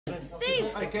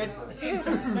Steve! Hi, kid.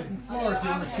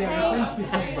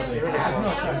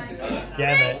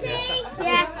 Yeah, mate.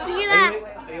 Yeah, you there?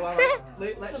 Are you alright?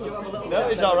 Let's do have a little No,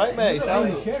 chat. he's all right, mate.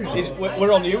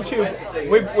 We're on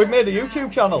YouTube. We've made a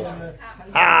YouTube channel.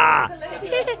 Ah!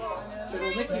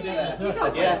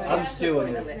 Yeah, I'm Stu and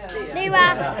you. There you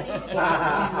are.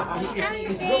 I'm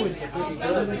Steve.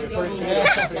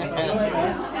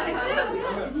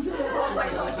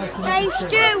 Hey,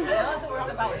 Stu.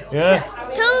 Yeah.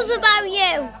 Tell us about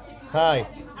you. Hi.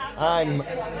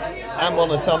 I'm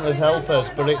one of Santa's helpers,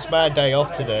 but it's my day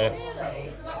off today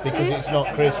because it's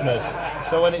not Christmas.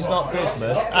 So when it's not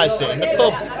Christmas, I sit in the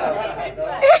pub.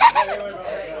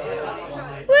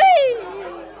 Woo!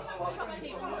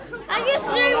 I just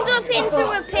zoomed up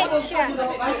into a picture.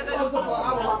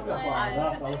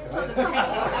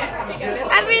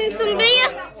 Having some beer?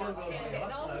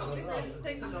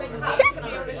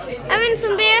 Having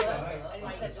some beer?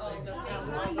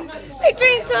 We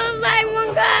drink till let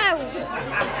one go.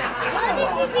 Why did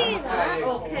you do that?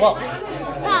 What?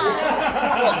 That.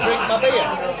 What? Drink my beer?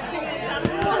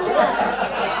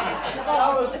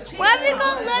 Why have you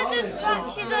got loads of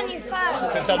scratches on your phone?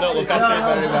 Because I don't look after it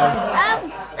very well.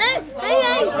 Hey.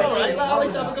 Alright, well,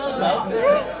 Alice, have a go as well.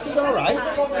 She's alright.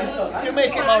 She'll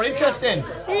make it more interesting.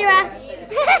 Here you are.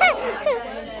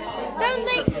 Don't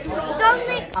lick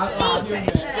Stu's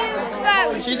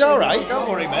phone. She's alright, don't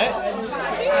worry, mate.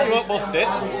 She won't bust it.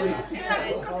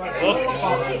 Look,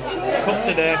 cut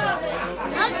today.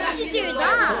 How did you do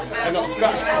that? I got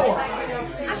scratched.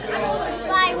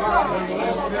 Like what?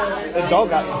 A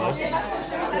dog, actually.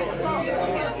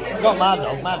 Not my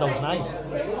dog. My dog's nice.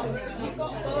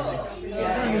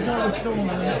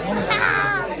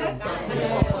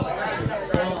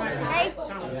 Hey,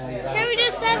 shall we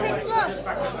do Savage Love?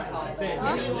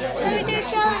 Huh? Shall we do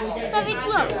Savage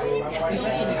Love?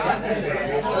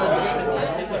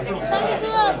 Savage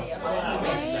Love.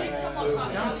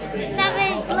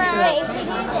 Savage Love. Wait, if we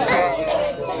do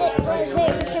this, we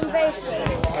can both see.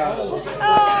 Oh.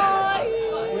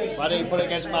 Why don't you put it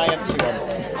against my empty one?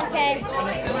 Okay.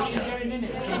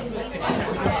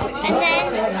 And then,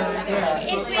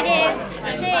 if we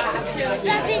do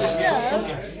Savage Love,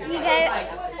 you go.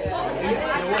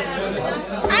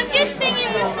 I'm just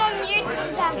singing the song, you can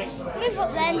dance. Move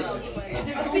up then.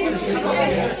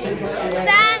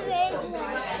 Savage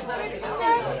Love.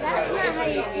 That's not how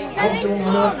you sing. Savage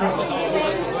Love.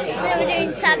 We're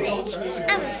doing Savage.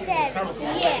 I'm a savage,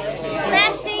 yeah.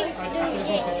 Slashing, do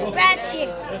it. Ratchet,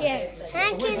 yeah.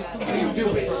 Hankin.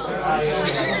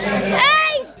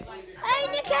 Hey! Hey,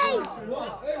 Nicky!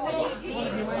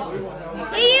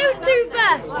 Hey,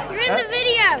 YouTuber! You're in the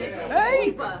video! Hey!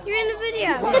 You're in the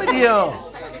video! What video?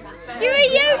 You're a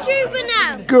YouTuber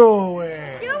now! Go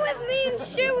away! You're with me and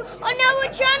Stu on our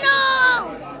channel!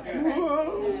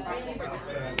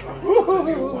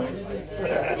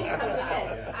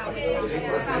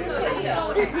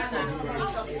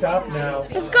 Stop now.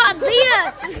 It's got a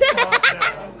beer!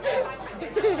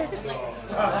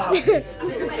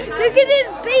 Look at this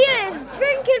beer! It's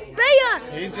drinking beer!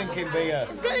 He's drinking beer.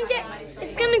 It's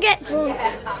gonna get drunk.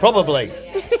 Probably.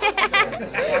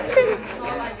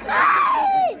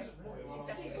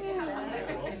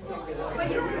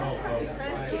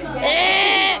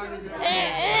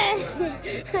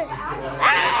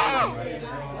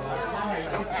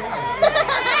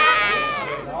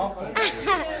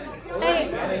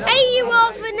 Hey, you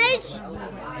orphanage!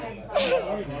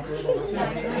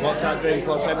 What's that drink?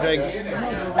 What's that drink?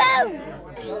 Boom!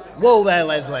 Whoa there,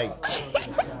 Leslie.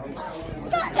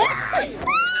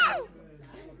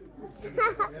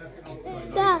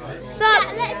 Stop!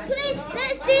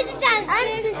 Let's do the dance.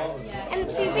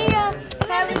 Empty beer.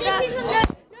 This is on the.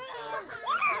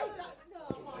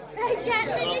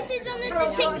 Jackson, this is on the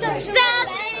TikTok.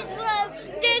 Savage Love.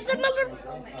 There's another.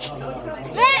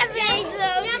 Savage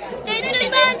Love. There's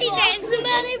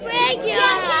somebody break your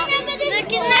heart.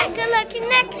 Looking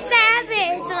like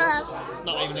Savage Love.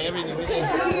 Not even hearing you, is he?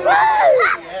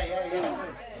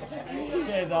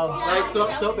 Cheers, Al. Right,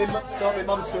 don't be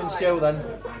monstering Stu then.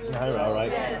 No, all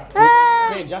right.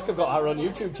 Me and Jack have got our own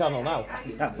YouTube channel now.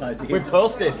 Yeah, nice. We've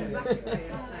posted.